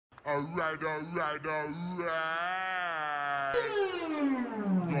Alright, alright, alright.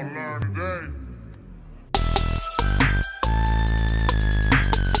 Gonna learn today.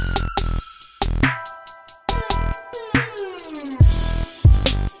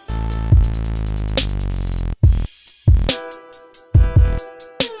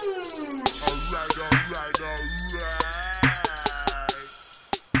 Alright, alright, alright.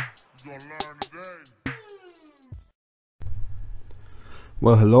 Gonna learn today.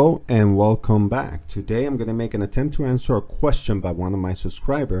 Well, hello and welcome back. Today I'm going to make an attempt to answer a question by one of my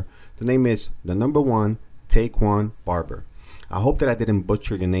subscribers. The name is the number one, Take One Barber. I hope that I didn't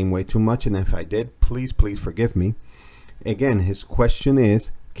butcher your name way too much, and if I did, please forgive me. Again, his question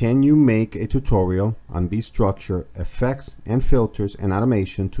is, can you make a tutorial on beat structure, effects, and filters and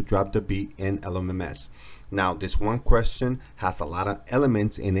automation to drop the beat in LMMS? Now, this one question has a lot of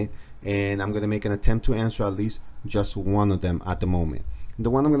elements in it, and I'm going to make an attempt to answer at least just one of them at the moment. The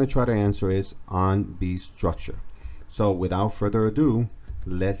one I'm going to try to answer is on beat structure. So without further ado,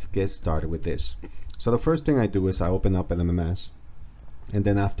 let's get started with this. So the first thing I do is I open up LMMS, and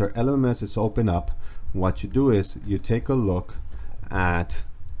then after LMMS is open up, what you do is you take a look at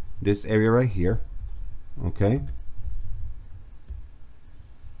this area right here. Okay,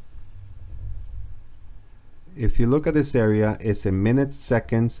 if you look at this area, it's in minutes,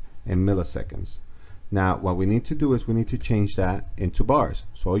 seconds, and milliseconds. Now what we need to do is we need to change that into bars.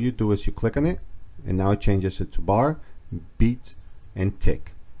 So all you do is you click on it, and now it changes it to bar, beat, and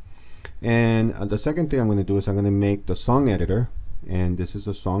tick. And the second thing I'm going to do is I'm going to make the song editor, and this is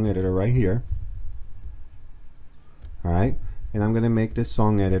the song editor right here. Alright, and I'm going to make this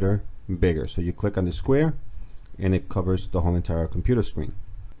song editor bigger. So you click on the square and it covers the whole entire computer screen.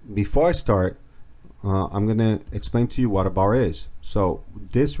 Before I start, I'm going to explain to you what a bar is. So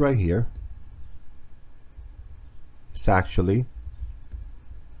this right here, it's actually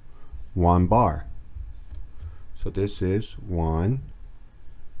one bar. So this is one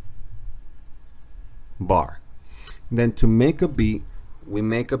bar. And then to make a beat, we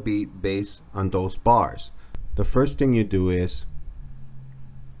make a beat based on those bars. The first thing you do is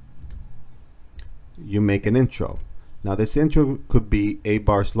you make an intro. Now this intro could be 8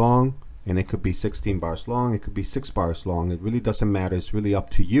 bars long, and it could be 16 bars long, it could be 6 bars long. It really doesn't matter. It's really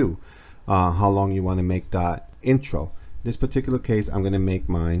up to you how long you want to make that intro. This particular case, I'm going to make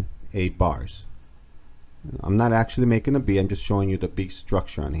mine 8 bars. I'm not actually making a beat, I'm just showing you the beat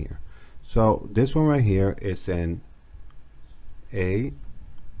structure on here. So this one right here is an 8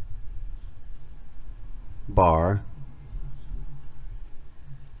 bar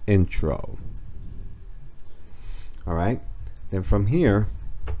intro. Alright, then from here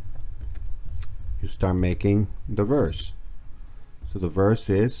you start making the verse. So the verse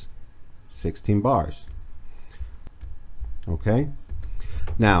is 16 bars. Okay,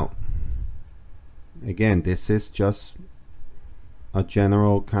 now again, this is just a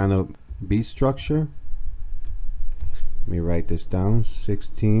general kind of beat structure. Let me write this down.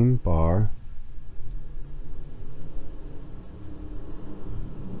 16 bar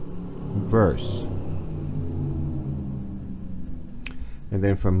verse. And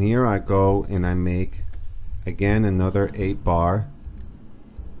then from here I go and I make again another 8 bar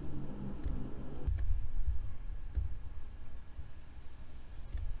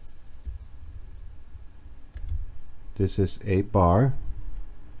this is 8 bar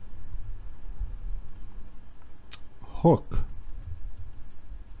hook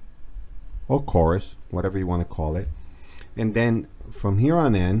or chorus, whatever you want to call it. And then from here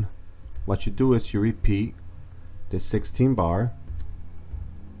on in, what you do is you repeat the 16 bar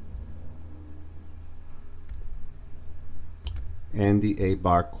and the 8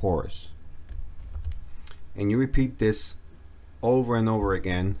 bar chorus, and you repeat this over and over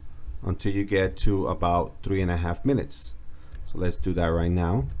again until you get to about 3.5 minutes. So let's do that right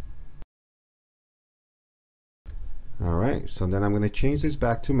now. Alright, so then I'm going to change this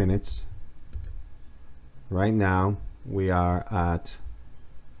back to minutes. Right now we are at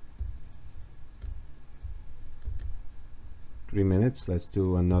 3 minutes. Let's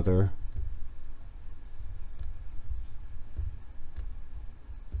do another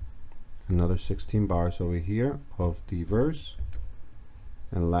another 16 bars over here of the verse,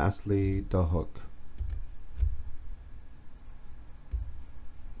 and lastly the hook.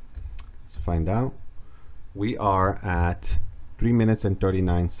 Let's find out. We are at 3 minutes and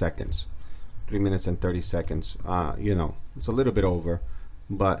 39 seconds. 3 minutes and 30 seconds. You know, it's a little bit over,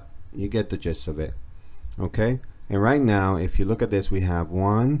 but you get the gist of it. Okay, and right now if you look at this, we have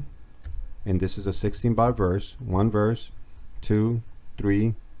one, and this is a 16 bar verse, 1 verse, 2,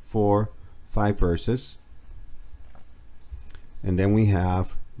 3, 4, 5 verses, and then we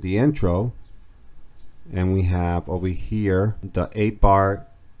have the intro, and we have over here the 8-bar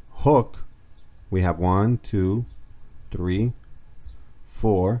hook. We have 1, 2, 3,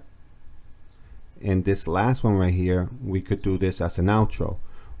 4, and this last one right here, we could do this as an outro.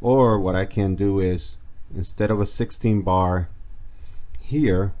 Or what I can do is, instead of a 16 bar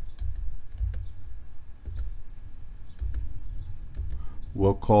here,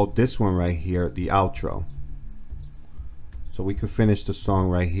 we'll call this one right here the outro. So we could finish the song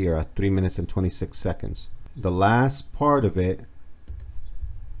right here at 3 minutes and 26 seconds. The last part of it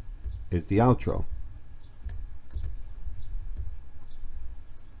is the outro.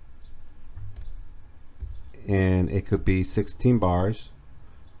 And it could be 16 bars.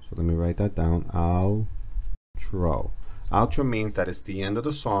 So let me write that down. Outro. Outro means that it's the end of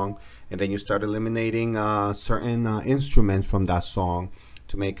the song, and then you start eliminating certain instruments from that song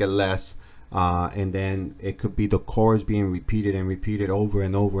to make it less. And then it could be the chorus being repeated and repeated over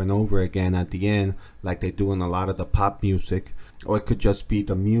and over and over again at the end, like they do in a lot of the pop music. Or it could just be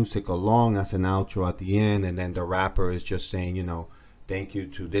the music along as an outro at the end, and then the rapper is just saying, you know, thank you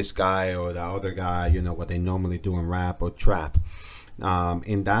to this guy or the other guy, you know, what they normally do in rap or trap.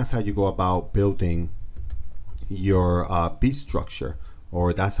 And that's how you go about building your beat structure,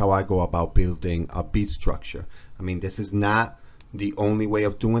 or that's how I go about building a beat structure. I mean, this is not the only way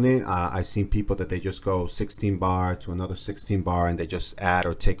of doing it. I've seen people that they just go 16 bar to another 16 bar, and they just add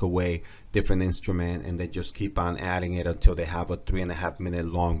or take away different instrument, and they just keep on adding it until they have a 3.5 minute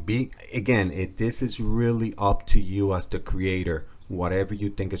long beat. Again, this is really up to you as the creator, whatever you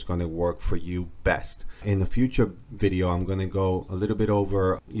think is going to work for you best. In a future video, I'm going to go a little bit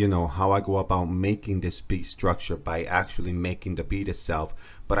over, you know, how I go about making this beat structure by actually making the beat itself.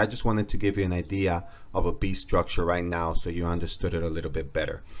 But I just wanted to give you an idea of a beat structure right now so you understood it a little bit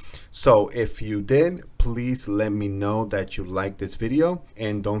better. So if you did, please let me know that you liked this video,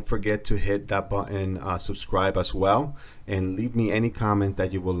 and don't forget to hit that button, subscribe as well, and leave me any comments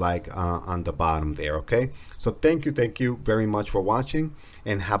that you would like on the bottom there. Okay, so thank you very much for watching,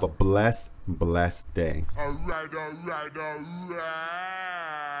 and have a blessed day. Alright. Gonna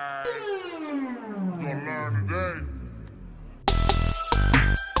learn today. Alright.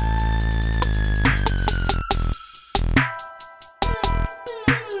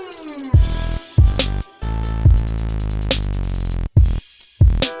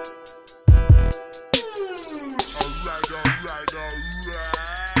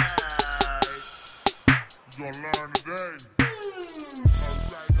 Gonna learn today.